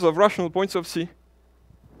collections of rational points of C.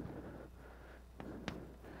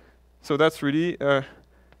 So that's really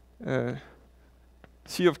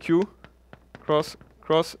C of Q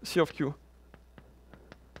cross C of Q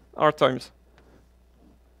R times.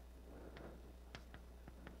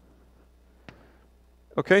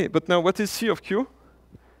 Okay, but now what is C of Q?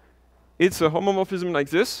 It's a homomorphism like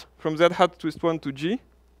this, from Z hat twist 1 to G,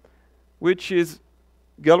 which is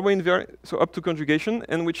Galois invariant, so up to conjugation,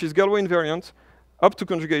 and which is Galois invariant up to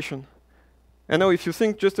conjugation. And now if you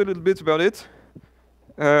think just a little bit about it,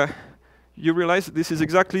 you realize this is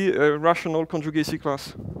exactly a rational conjugacy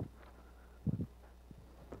class.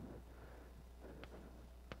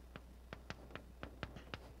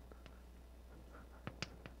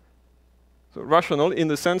 So rational in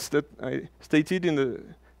the sense that I stated in the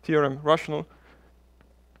theorem, rational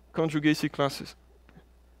conjugacy classes.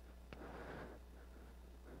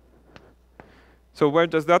 So where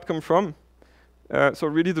does that come from? So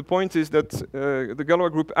really the point is that the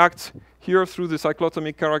Galois group acts here through the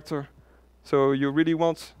cyclotomic character. So you really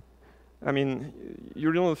want, you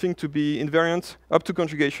really want the thing to be invariant up to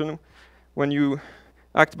conjugation when you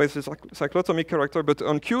act by the cyclotomic character, but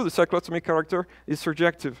on Q the cyclotomic character is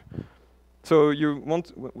surjective. So you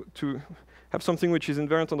want to have something which is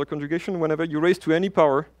invariant under conjugation whenever you raise to any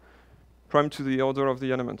power prime to the order of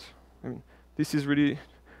the element. This is really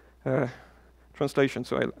translation,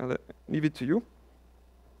 so I'll leave it to you.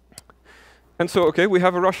 And so, okay, we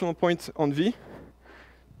have a rational point on V,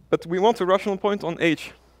 but we want a rational point on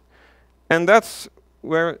H. And that's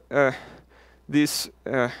where this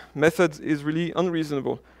method is really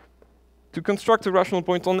unreasonable. To construct a rational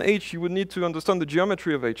point on H, you would need to understand the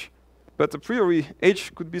geometry of H. But a priori,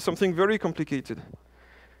 H could be something very complicated.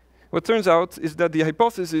 What turns out is that the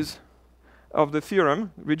hypothesis of the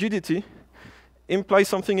theorem, rigidity, implies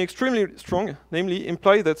something extremely strong, namely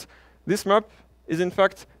imply that this map is in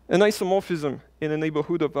fact an isomorphism in a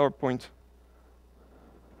neighborhood of our point.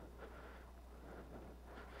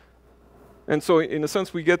 And so in a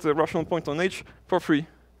sense we get a rational point on H for free.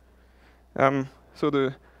 So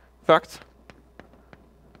the fact,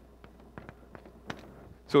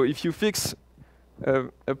 so if you fix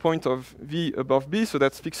a point of V above B, so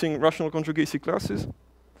that's fixing rational conjugacy classes.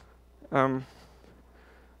 So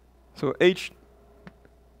H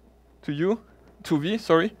to V,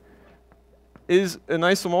 sorry, is an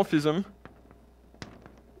isomorphism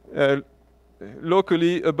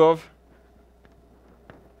locally above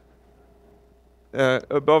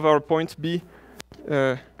our point B,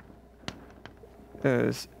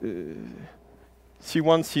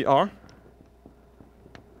 C1 CR,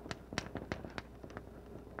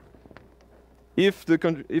 if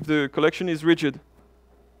the collection is rigid.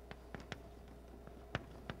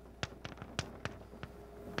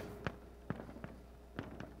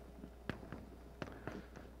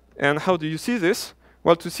 And how do you see this?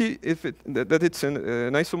 Well, to see if that it's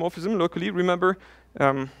an isomorphism locally, remember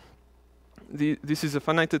this is a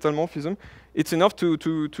finite morphism. It's enough to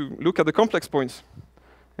look at the complex points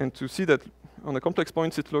and to see that on the complex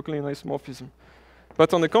points it's locally an isomorphism.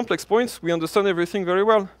 But on the complex points we understand everything very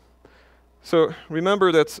well. So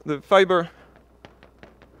remember that the fiber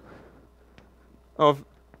on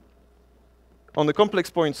the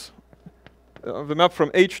complex points of the map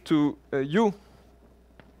from H to U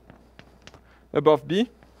above B.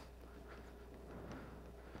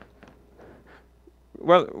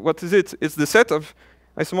 Well, what is it? It's the set of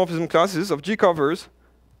isomorphism classes of G covers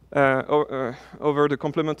over the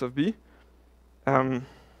complement of B.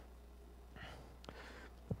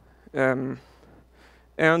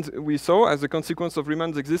 And we saw, as a consequence of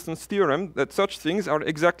Riemann's existence theorem, that such things are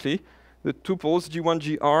exactly the tuples G1,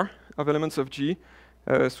 GR of elements of G,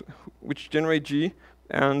 which generate G,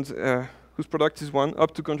 and whose product is 1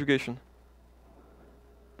 up to conjugation.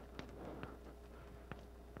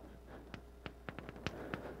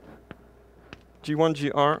 G1,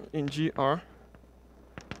 GR in GR,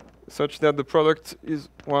 such that the product is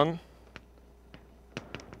 1,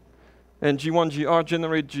 and G1, GR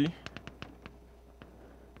generate G.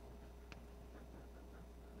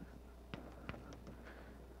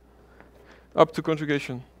 Up to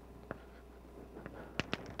conjugation.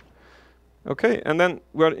 Okay, and then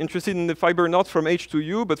we're interested in the fiber not from H to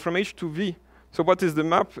U, but from H to V. So what is the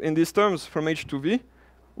map in these terms from H to V?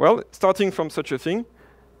 Well, starting from such a thing,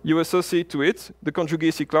 you associate to it the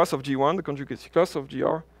conjugacy class of G1, the conjugacy class of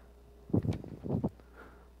GR.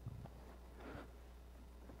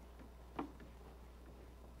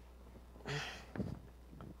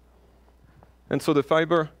 And so the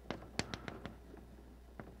fiber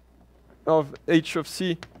of H of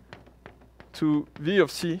C to V of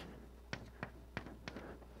C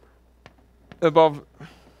above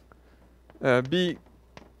B,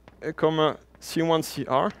 comma C1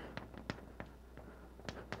 CR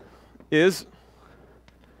is,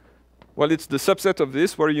 well, it's the subset of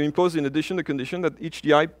this where you impose in addition the condition that each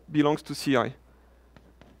DI belongs to CI.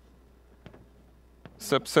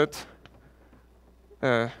 Subset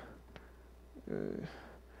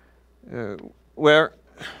where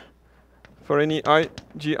for any I,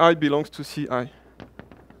 GI belongs to CI.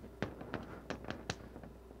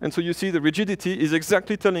 And so you see the rigidity is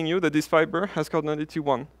exactly telling you that this fiber has cardinality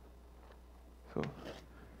 1. So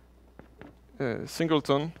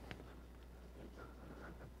singleton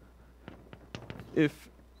if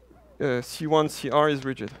C1, CR is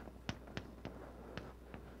rigid.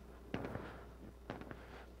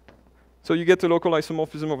 So you get a local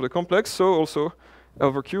isomorphism of the complex, so also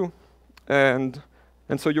over Q. And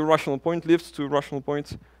so your rational point lifts to rational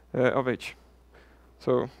point of H.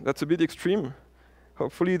 So that's a bit extreme.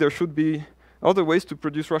 Hopefully there should be other ways to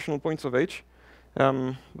produce rational points of H.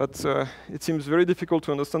 But it seems very difficult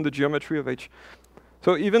to understand the geometry of H.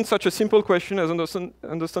 So even such a simple question as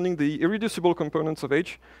understanding the irreducible components of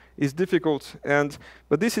H is difficult.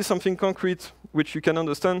 But this is something concrete which you can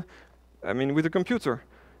understand, I mean, with a computer.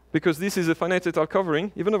 Because this is a finite étale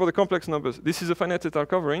covering, even over the complex numbers. This is a finite étale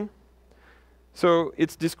covering. So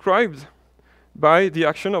it's described by the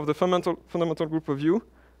action of the fundamental group of U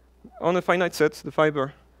on a finite set, the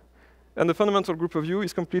fiber. And the fundamental group of U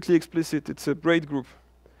is completely explicit. It's a braid group.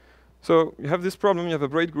 So you have this problem, you have a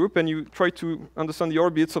braid group, and you try to understand the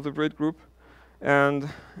orbits of the braid group. And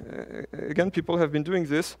again, people have been doing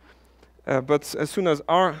this. But as soon as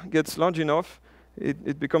R gets large enough,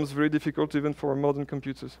 it becomes very difficult even for modern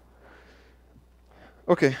computers.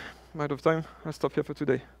 OK, I'm out of time. I'll stop here for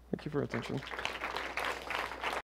today. Thank you for your attention.